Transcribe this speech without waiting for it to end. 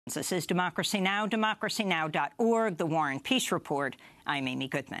This is Democracy Now!, democracynow.org, The War and Peace Report. I'm Amy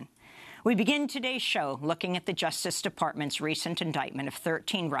Goodman. We begin today's show looking at the Justice Department's recent indictment of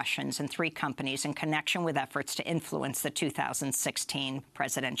 13 Russians and 3 companies in connection with efforts to influence the 2016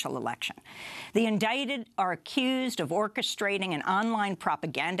 presidential election. The indicted are accused of orchestrating an online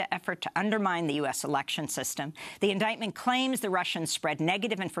propaganda effort to undermine the U.S. election system. The indictment claims the Russians spread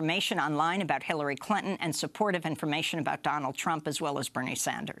negative information online about Hillary Clinton and supportive information about Donald Trump as well as Bernie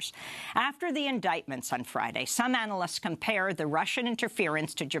Sanders. After the indictments on Friday, some analysts compared the Russian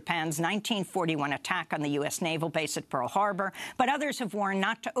interference to Japan's 1941 attack on the U.S. naval base at Pearl Harbor, but others have warned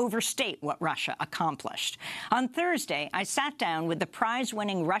not to overstate what Russia accomplished. On Thursday, I sat down with the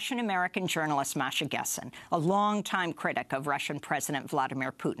prize-winning Russian-American journalist Masha Gessen, a longtime critic of Russian President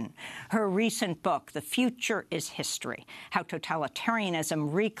Vladimir Putin. Her recent book, The Future is History: How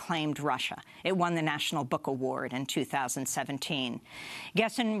Totalitarianism Reclaimed Russia. It won the National Book Award in 2017.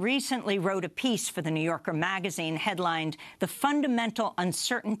 Gessen recently wrote a piece for The New Yorker magazine headlined "The Fundamental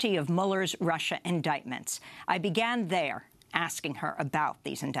Uncertainty of Mueller's Russia Indictments." I began there, asking her about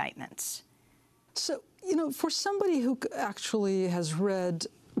these indictments. So, for somebody who actually has read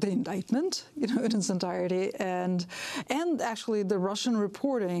the indictment, in its entirety, and actually the Russian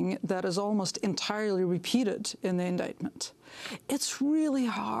reporting that is almost entirely repeated in the indictment, it's really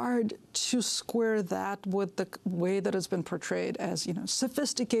hard to square that with the way that it's been portrayed as,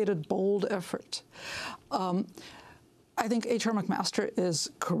 sophisticated, bold effort. I think H.R. McMaster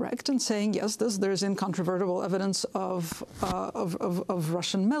is correct in saying, yes, there's incontrovertible evidence of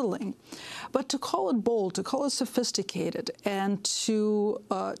Russian meddling. But to call it bold, to call it sophisticated, and to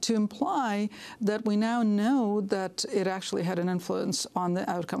imply that we now know that it actually had an influence on the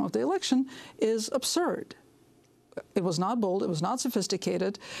outcome of the election is absurd. It was not bold, it was not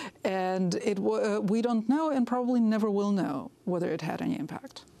sophisticated, and we don't know and probably never will know whether it had any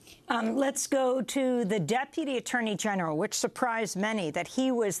impact. Let's go to the Deputy Attorney General, which surprised many that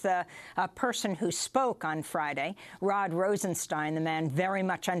he was the person who spoke on Friday, Rod Rosenstein, the man very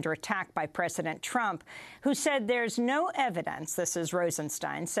much under attack by President Trump, who said there's no evidence, this is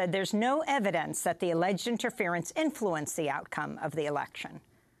Rosenstein, said there's no evidence that the alleged interference influenced the outcome of the election.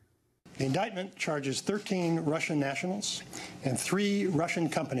 The indictment charges 13 Russian nationals and 3 Russian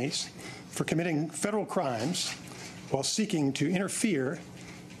companies for committing federal crimes while seeking to interfere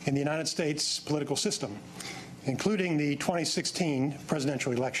in the United States political system, including the 2016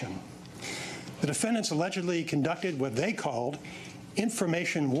 presidential election. The defendants allegedly conducted what they called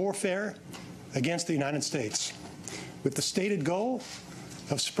information warfare against the United States, with the stated goal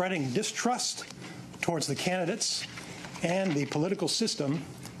of spreading distrust towards the candidates and the political system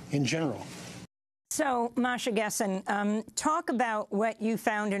in general. So, Masha Gessen, talk about what you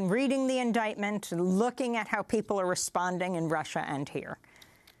found in reading the indictment, looking at how people are responding in Russia and here.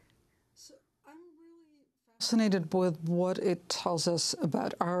 Fascinated with what it tells us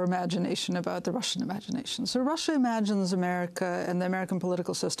about our imagination, about the Russian imagination. So Russia imagines America and the American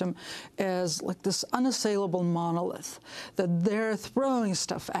political system as like this unassailable monolith that they're throwing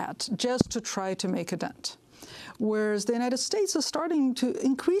stuff at just to try to make a dent. Whereas the United States is starting to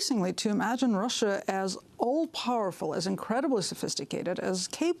increasingly to imagine Russia as all-powerful, as incredibly sophisticated, as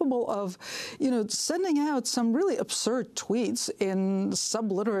capable of, sending out some really absurd tweets in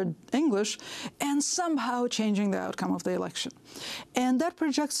subliterate English and somehow changing the outcome of the election. And that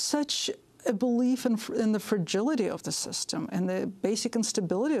projects such a belief in the fragility of the system and the basic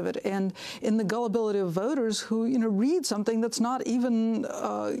instability of it, and in the gullibility of voters who, read something that's not even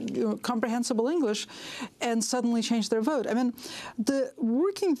comprehensible English and suddenly change their vote. I mean, the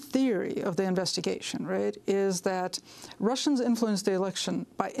working theory of the investigation, right, is that Russians influenced the election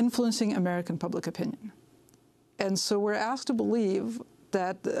by influencing American public opinion. And so we're asked to believe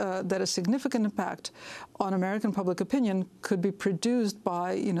that a significant impact on American public opinion could be produced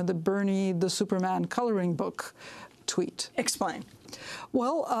by, the Bernie the Superman coloring book tweet. Explain.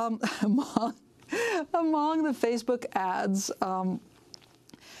 Well, among the Facebook ads, a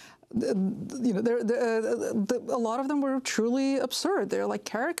lot of them were truly absurd. They're like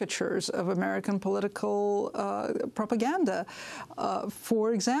caricatures of American political propaganda.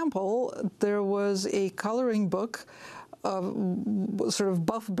 For example, there was a coloring book of sort of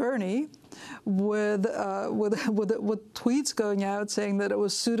buff Bernie with tweets going out saying that it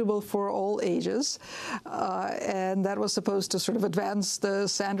was suitable for all ages, and that was supposed to sort of advance the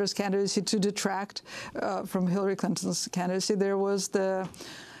Sanders candidacy to detract from Hillary Clinton's candidacy. There was the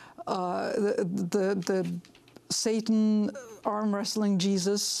Satan arm wrestling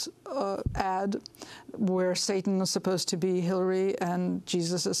Jesus ad where Satan is supposed to be Hillary and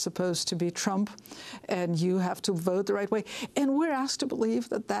Jesus is supposed to be Trump, and you have to vote the right way. And we're asked to believe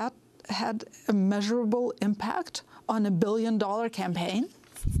that that had a measurable impact on a $1 billion campaign.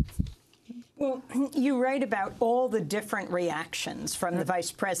 Well, you write about all the different reactions from the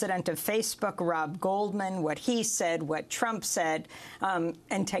vice president of Facebook, Rob Goldman, what he said, what Trump said,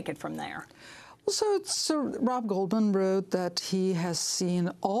 and take it from there. So Rob Goldman wrote that he has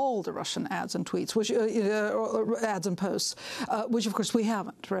seen all the Russian ads and tweets, which ads and posts, which of course we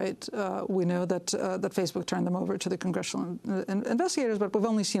haven't, right? We know that that Facebook turned them over to the congressional investigators, but we've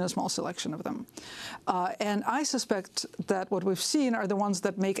only seen a small selection of them. And I suspect that what we've seen are the ones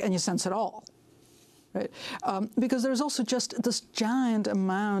that make any sense at all. Right? Because there's also just this giant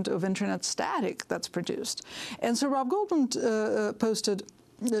amount of internet static that's produced. And so Rob Goldman tweeted,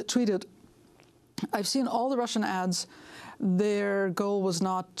 I've seen all the Russian ads. Their goal was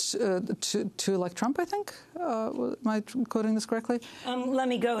not to elect Trump, I think. Am I quoting this correctly? Let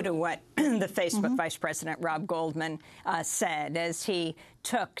me go to what the Facebook Vice President Rob Goldman said as he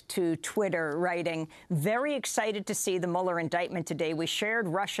took to Twitter, writing, "Very excited to see the Mueller indictment today. We shared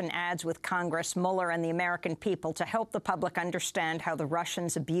Russian ads with Congress, Mueller, and the American people to help the public understand how the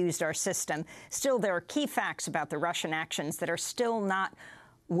Russians abused our system. Still, there are key facts about the Russian actions that are still not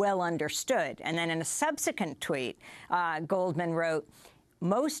well understood." And then in a subsequent tweet, Goldman wrote,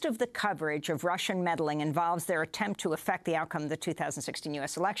 "Most of the coverage of Russian meddling involves their attempt to affect the outcome of the 2016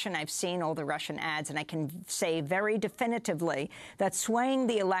 U.S. election. I've seen all the Russian ads, and I can say very definitively that swaying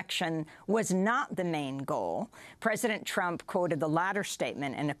the election was not the main goal." President Trump quoted the latter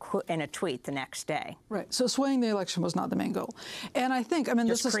statement in a tweet the next day. Right. So swaying the election was not the main goal. And I think, I mean,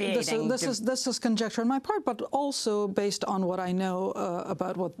 this is conjecture on my part, but also based on what I know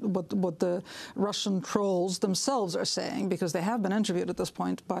about what the Russian trolls themselves are saying, because they have been interviewed at this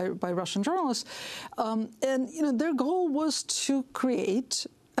point by Russian journalists. And, you know, their goal was to create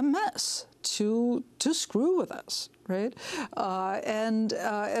a mess, to screw with us, right? And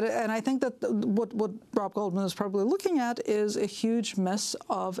I think that what Rob Goldman is probably looking at is a huge mess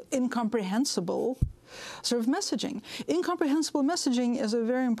of incomprehensible sort of messaging. Incomprehensible messaging is a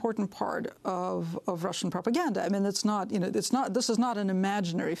very important part of Russian propaganda. I mean, it's not, you know, this is not an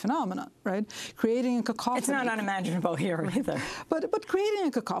imaginary phenomenon, right? Creating a cacophony. It's not unimaginable here either. But creating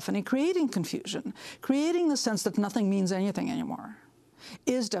a cacophony, creating confusion, creating the sense that nothing means anything anymore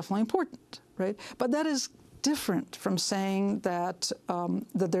is definitely important, right? But that is different from saying that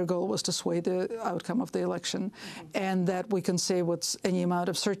that their goal was to sway the outcome of the election, and that we can say with any amount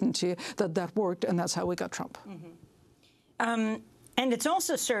of certainty that that worked, and that's how we got Trump. And it's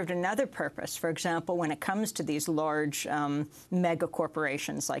also served another purpose. For example, when it comes to these large mega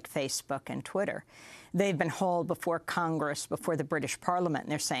corporations like Facebook and Twitter, they've been hauled before Congress, before the British Parliament,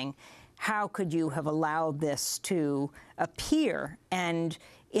 and they're saying, how could you have allowed this to appear? And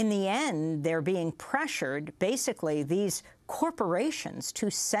in the end, they're being pressured, basically, these corporations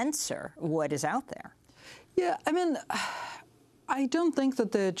to censor what is out there. Yeah, I mean, I don't think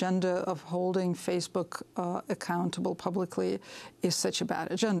that the agenda of holding Facebook accountable publicly is such a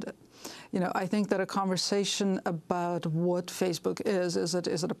bad agenda. You know, I think that a conversation about what Facebook is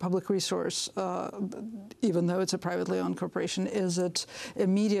it a public resource, even though it's a privately owned corporation? Is it a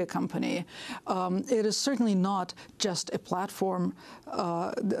media company? It is certainly not just a platform,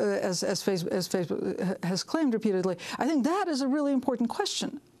 as Facebook has claimed repeatedly. I think that is a really important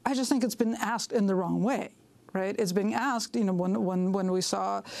question. I just think it's been asked in the wrong way. Right? It's being asked, you know, when we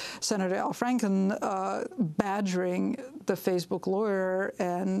saw Senator Al Franken badgering the Facebook lawyer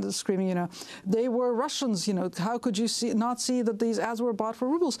and screaming, you know, they were Russians, you know, how could you not see that these ads were bought for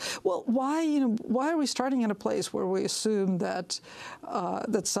rubles? Well, why are we starting in a place where we assume that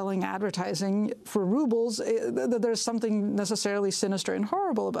that selling advertising for rubles, that there's something necessarily sinister and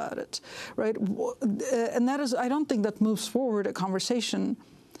horrible about it, right? And that is, I don't think that moves forward a conversation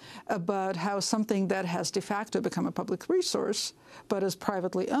about how something that has de facto become a public resource, but is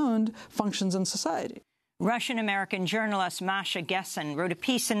privately owned, functions in society. Russian-American journalist Masha Gessen wrote a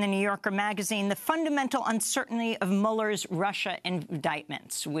piece in the New Yorker magazine, "The Fundamental Uncertainty of Mueller's Russia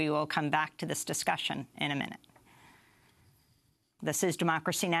Indictments." We will come back to this discussion in a minute. This is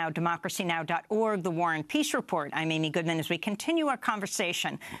Democracy Now!, democracynow.org, the War and Peace Report. I'm Amy Goodman as we continue our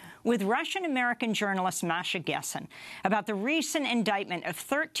conversation with Russian-American journalist Masha Gessen about the recent indictment of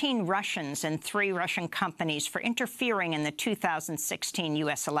 13 Russians and 3 Russian companies for interfering in the 2016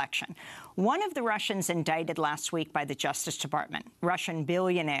 U.S. election. One of the Russians indicted last week by the Justice Department, Russian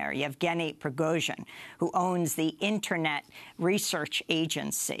billionaire Yevgeny Prigozhin, who owns the Internet Research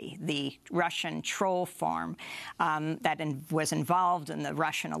Agency, the Russian troll farm that was involved in the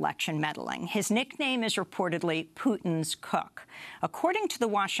Russian election meddling. His nickname is reportedly Putin's cook. According to the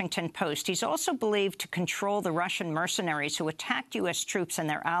Washington Post, he's also believed to control the Russian mercenaries who attacked U.S. troops and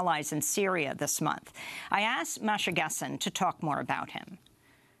their allies in Syria this month. I asked Masha Gessen to talk more about him.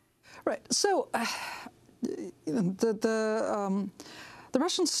 Right. So the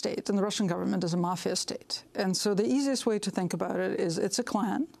Russian state and the Russian government is a mafia state. And so the easiest way to think about it is it's a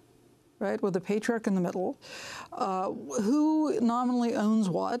clan, right, with a patriarch in the middle. Who nominally owns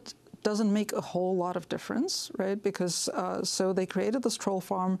what doesn't make a whole lot of difference, right? Because so they created this troll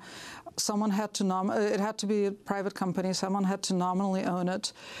farm. Someone had to it had to be a private company. Someone had to nominally own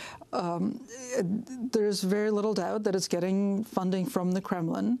it. There's very little doubt that it's getting funding from the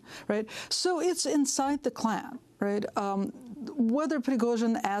Kremlin, right? So it's inside the clan, right? Whether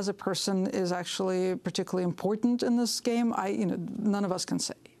Prigozhin as a person is actually particularly important in this game, none of us can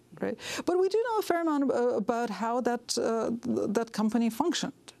say, right? But we do know a fair amount about how that company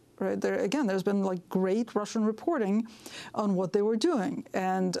functioned. Right. There's been like great Russian reporting on what they were doing,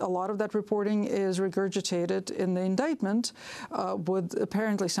 and a lot of that reporting is regurgitated in the indictment, with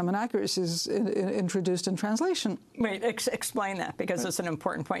apparently some inaccuracies introduced in translation. Wait, explain that, because it's an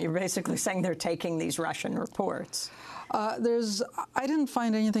important point. You're basically saying they're taking these Russian reports. I didn't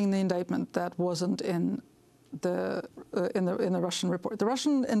find anything in the indictment that wasn't in the Russian report. The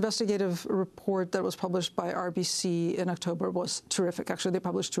Russian investigative report that was published by RBC in October was terrific. Actually, they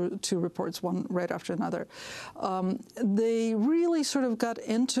published two reports, one right after another. They really sort of got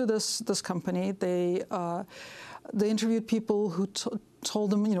into this company. They interviewed people who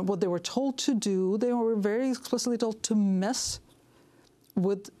told them, what they were told to do. They were very explicitly told to mess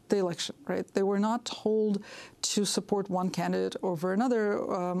with the election. Right? They were not told to support one candidate over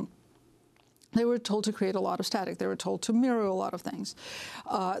another. They were told to create a lot of static. They were told to mirror a lot of things.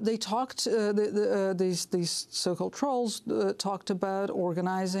 They talked, these so-called trolls talked about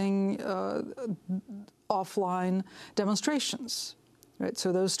organizing offline demonstrations. Right?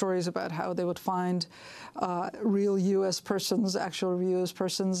 So those stories about how they would find real U.S. persons, actual U.S.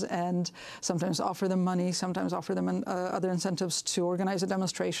 persons, and sometimes offer them money, sometimes offer them other incentives to organize a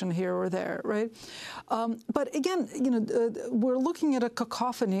demonstration here or there, right? But again, we're looking at a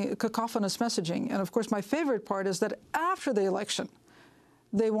cacophonous messaging. And of course, my favorite part is that after the election,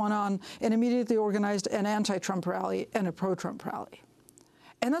 they went on and immediately organized an anti-Trump rally and a pro-Trump rally.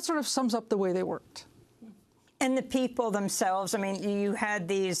 And that sort of sums up the way they worked. And the people themselves, I mean, you had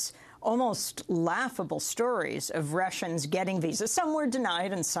these almost laughable stories of Russians getting visas. Some were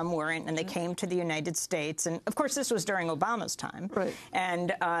denied and some weren't, and they came to the United States. And, of course, this was during Obama's time. Right.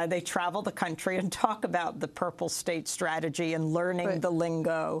 And they travel the country and talk about the purple state strategy and learning the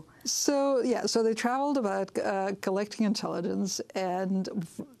lingo. So, so they traveled about collecting intelligence, and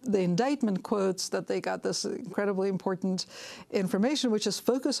the indictment quotes that they got this incredibly important information, which is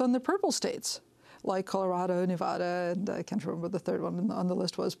focused on the purple states, like Colorado, Nevada, and I can't remember what the third one on the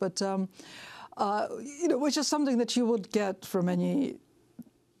list was, but which is something that you would get from the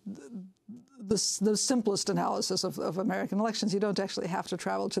simplest analysis of American elections. You don't actually have to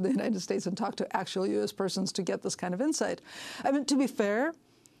travel to the United States and talk to actual U.S. persons to get this kind of insight. I mean, to be fair,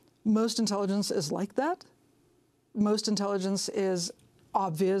 most intelligence is like that. Most intelligence is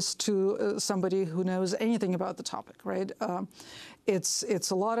obvious to somebody who knows anything about the topic, right?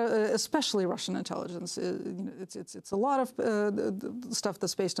 It's a lot of, especially Russian intelligence. It's a lot of stuff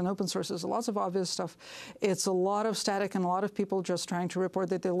that's based on open sources. Lots of obvious stuff. It's a lot of static and a lot of people just trying to report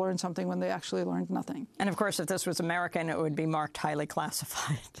that they learned something when they actually learned nothing. And of course, if this was American, it would be marked highly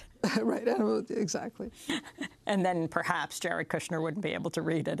classified. Right, exactly. And then perhaps Jared Kushner wouldn't be able to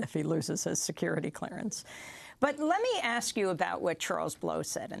read it if he loses his security clearance. But let me ask you about what Charles Blow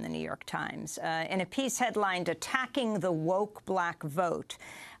said in the New York Times. In a piece headlined, "Attacking the Woke Black Vote,"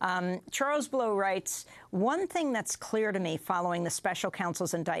 Charles Blow writes, "One thing that's clear to me following the special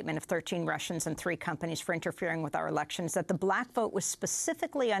counsel's indictment of 13 Russians and 3 companies for interfering with our election is that the black vote was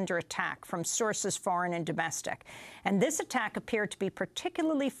specifically under attack from sources foreign and domestic. And this attack appeared to be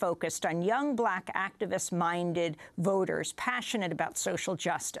particularly focused on young black activist-minded voters passionate about social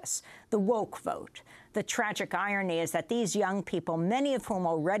justice, the woke vote. The tragic irony is that these young people, many of whom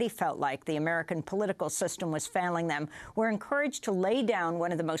already felt like the American political system was failing them, were encouraged to lay down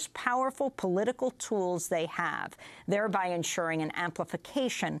one of the most powerful political tools they have, thereby ensuring an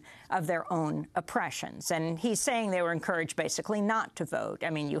amplification of their own oppressions." And he's saying they were encouraged basically not to vote. I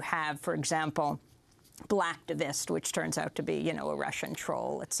mean, you have, for example, Blacktivist, which turns out to be, a Russian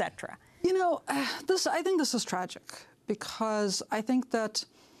troll, et cetera. You know, I think this is tragic, because I think that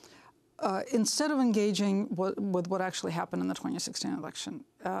instead of engaging with what actually happened in the 2016 election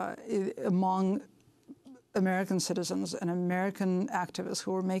among American citizens and American activists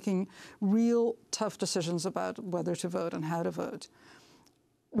who were making real tough decisions about whether to vote and how to vote,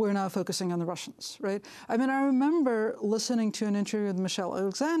 we're now focusing on the Russians, right? I mean, I remember listening to an interview with Michelle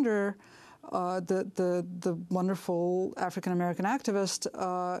Alexander, the wonderful African-American activist,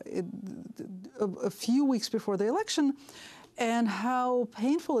 a few weeks before the election, and how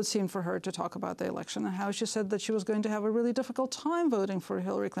painful it seemed for her to talk about the election, and how she said that she was going to have a really difficult time voting for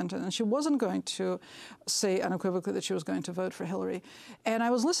Hillary Clinton, and she wasn't going to say unequivocally that she was going to vote for Hillary. And I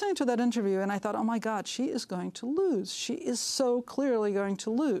was listening to that interview, and I thought, oh my God, she is going to lose. She is so clearly going to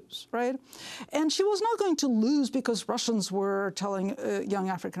lose, right? And she was not going to lose because Russians were telling young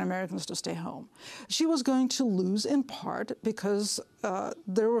African Americans to stay home. She was going to lose in part because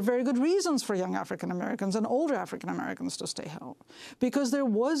there were very good reasons for young African Americans and older African Americans to stay home, because there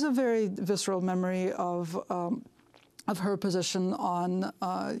was a very visceral memory of her position on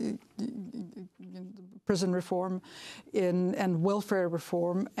prison reform and welfare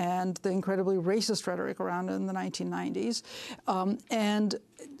reform and the incredibly racist rhetoric around in the 1990s, and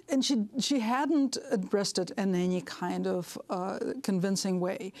she hadn't addressed it in any kind of convincing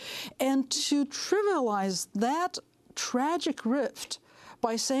way, and to trivialize that tragic rift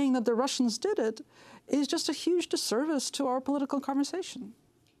by saying that the Russians did it is just a huge disservice to our political conversation.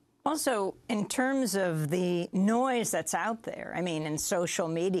 Also, in terms of the noise that's out there, I mean, in social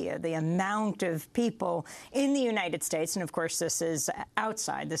media, the amount of people in the United States, and of course this is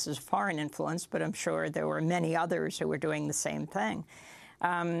outside, this is foreign influence, but I'm sure there were many others who were doing the same thing.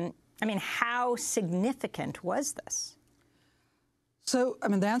 I mean, how significant was this? So, I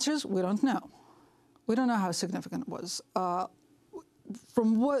mean, the answer is we don't know. We don't know how significant it was.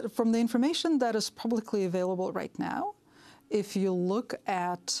 From the information that is publicly available right now, if you look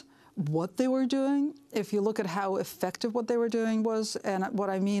at what they were doing, if you look at how effective what they were doing was, and what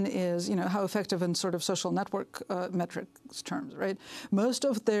I mean is, you know, how effective in sort of social network metrics terms, right? Most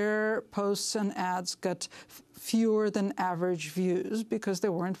of their posts and ads got fewer than average views because they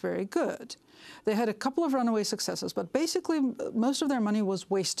weren't very good. They had a couple of runaway successes, but basically most of their money was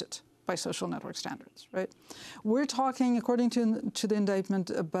wasted by social network standards, right? We're talking, according to the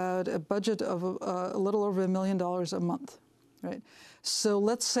indictment, about a budget of a little over $1 million a month, right? So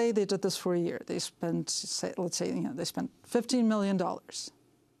let's say they did this for a year. They spent, let's say, you know, they spent $15 million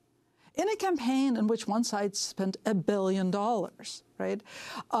in a campaign in which one side spent $1 billion, right?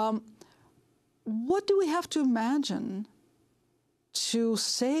 What do we have to imagine to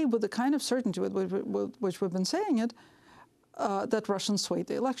say with the kind of certainty with which we've been saying it, that Russians swayed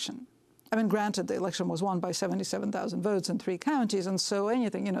the election? I mean, granted, the election was won by 77,000 votes in 3 counties, and so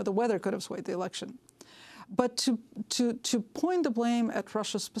anything, you know, the weather could have swayed the election. But to point the blame at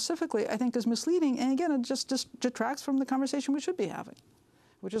Russia specifically, I think is misleading, and again, it just detracts from the conversation we should be having,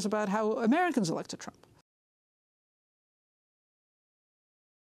 which is about how Americans elected Trump.